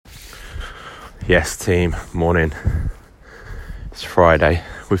Yes, team, morning. It's Friday.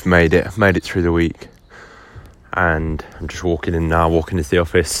 We've made it through the week. And I'm just walking into the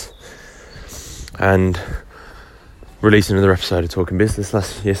office and releasing another episode of Talking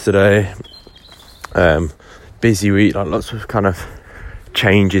Business yesterday. Busy week, like lots of kind of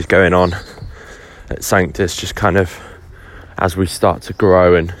changes going on at Sanctus, just kind of as we start to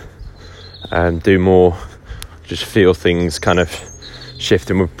grow and do more, just feel things kind of shift,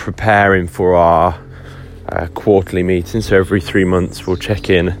 and we're preparing for our quarterly meeting. So every 3 months we'll check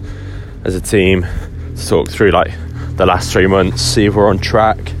in as a team to talk through like the last 3 months, see if we're on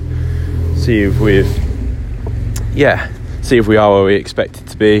track, see if we are where we expect it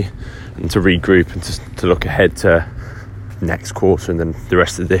to be, and to regroup and to look ahead to next quarter and then the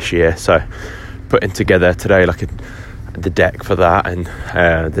rest of this year. So putting together today like the deck for that and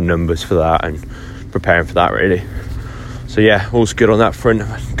the numbers for that and preparing for that really. So yeah, all's good on that front.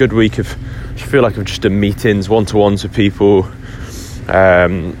 Good week of, I feel like I've just done meetings, one-to-ones with people,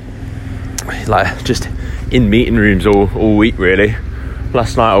 like just in meeting rooms all week really.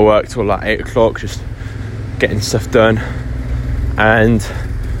 Last night I worked till like 8 o'clock, just getting stuff done, and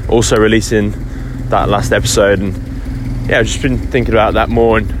also releasing that last episode. And yeah, I've just been thinking about that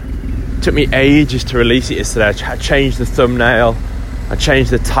more, and it took me ages to release it yesterday. I changed the thumbnail, I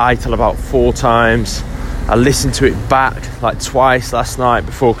changed the title about 4 times. I listened to it back like twice last night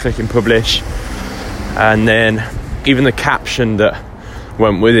before clicking publish, and then even the caption that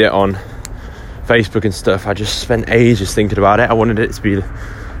went with it on Facebook and stuff, I just spent ages thinking about it. I wanted it to be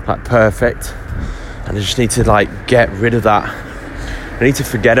like perfect, and I just need to like get rid of that. I need to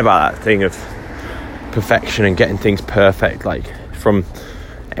forget about that thing of perfection and getting things perfect, like from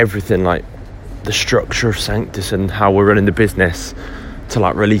everything, like the structure of Sanctus and how we're running the business, to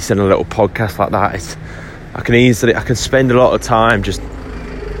like releasing a little podcast like that. I can spend a lot of time just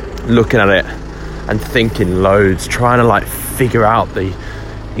looking at it and thinking loads, trying to like figure out the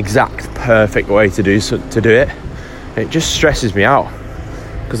exact perfect way to do it. It just stresses me out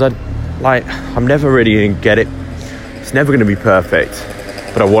because I'm never really going to get it. It's never going to be perfect,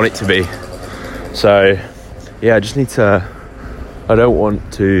 but I want it to be. So yeah, I don't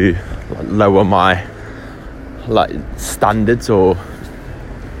want to lower my like standards or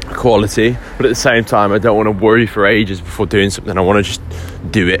quality, but at the same time I don't want to worry for ages before doing something. I want to just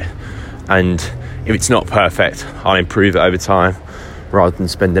do it, and if it's not perfect, I'll improve it over time rather than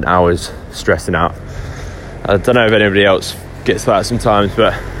spending hours stressing out. I don't know if anybody else gets that sometimes,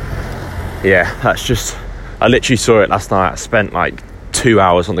 but yeah, that's just, I literally saw it last night. I spent like 2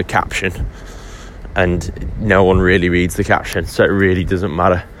 hours on the caption, and no one really reads the caption, so it really doesn't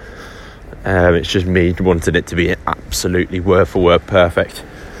matter. It's just me wanting it to be absolutely word for word perfect,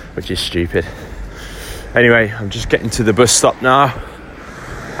 which is stupid. Anyway, I'm just getting to the bus stop now,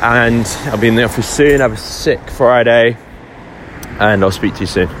 and I'll be in the office soon. Have a sick Friday, and I'll speak to you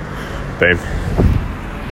soon. Boom.